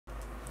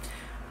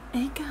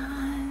Hey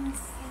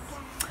guys,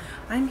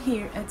 I'm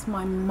here at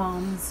my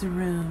mom's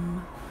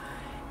room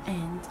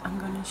and I'm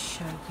gonna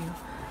show you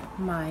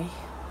my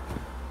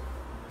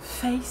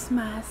face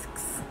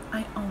masks.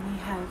 I only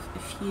have a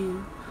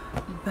few,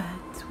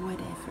 but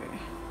whatever.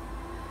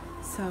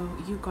 So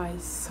you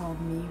guys saw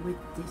me with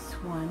this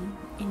one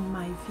in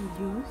my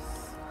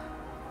videos,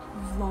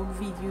 vlog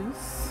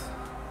videos.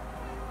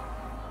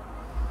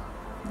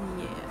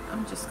 Yeah,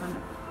 I'm just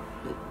gonna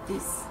put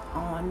this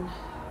on.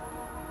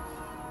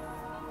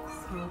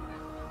 So,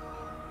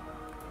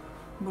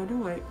 by the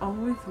way,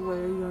 always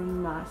wear your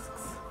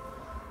masks,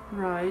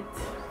 right?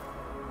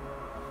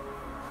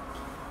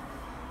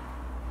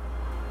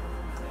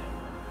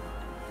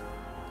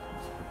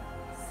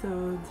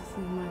 So this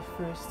is my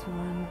first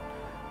one.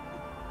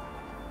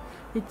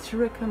 It's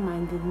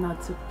recommended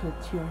not to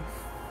put your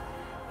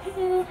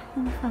hair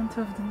in front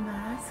of the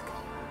mask.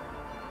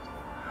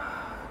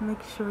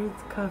 Make sure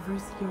it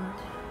covers your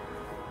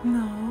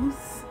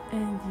nose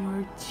and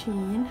your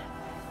chin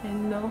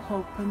and no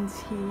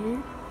opens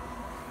here,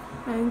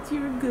 and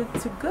you're good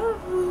to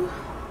go.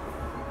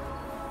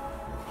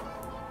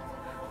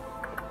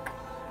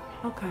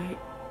 Okay,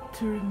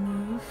 to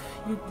remove,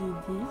 you do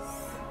this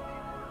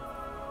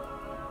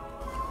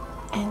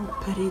and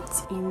put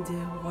it in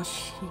the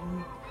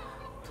washing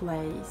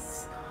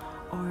place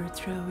or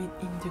throw it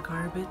in the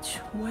garbage,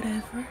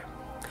 whatever.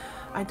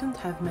 I don't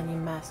have many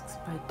masks,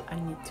 but I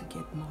need to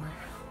get more.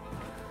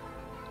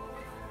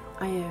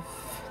 I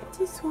have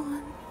this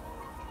one.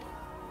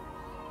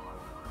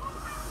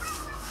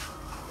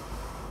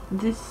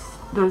 This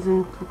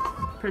doesn't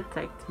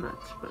protect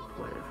much, but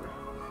whatever.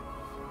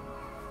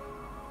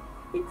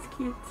 It's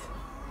cute.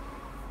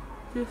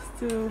 Just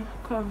to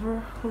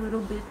cover a little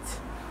bit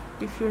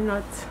if you're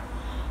not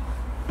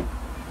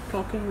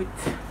talking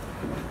with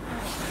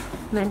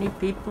many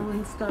people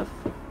and stuff.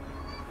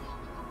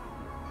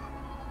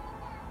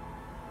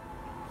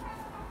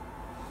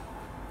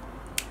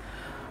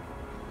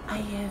 I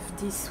have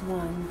this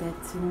one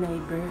that a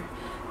neighbor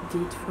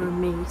did for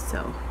me,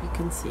 so you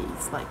can see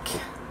it's like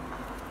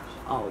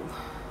all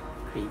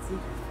crazy.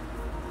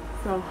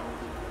 So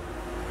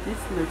this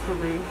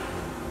literally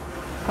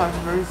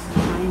covers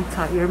my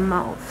entire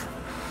mouth.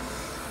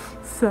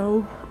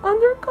 So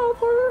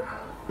undercover.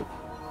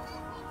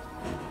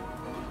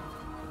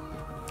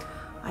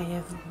 I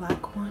have a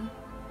black one.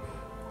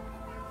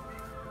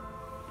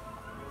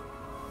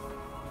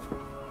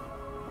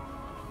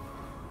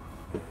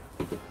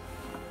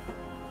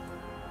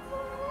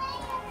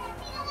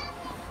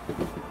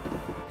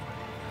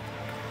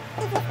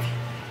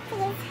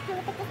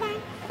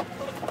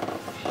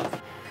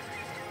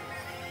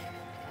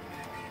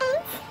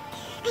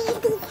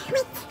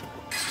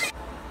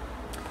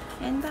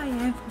 And I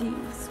have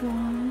these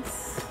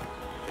ones.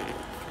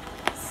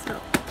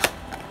 So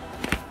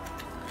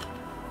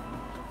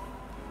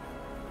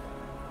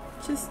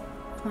just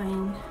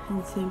plain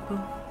and simple.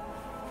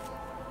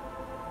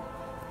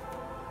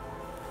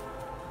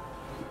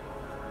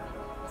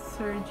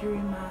 Surgery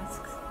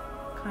masks,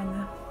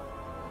 kinda.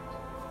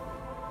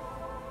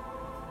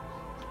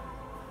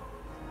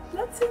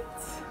 That's it.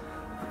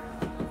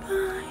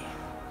 Bye.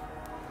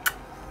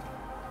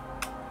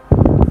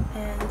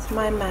 And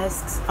my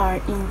masks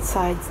are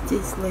inside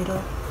this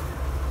little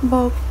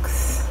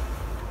box.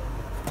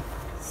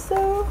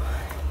 So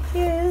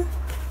yeah,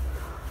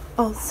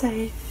 all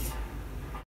safe.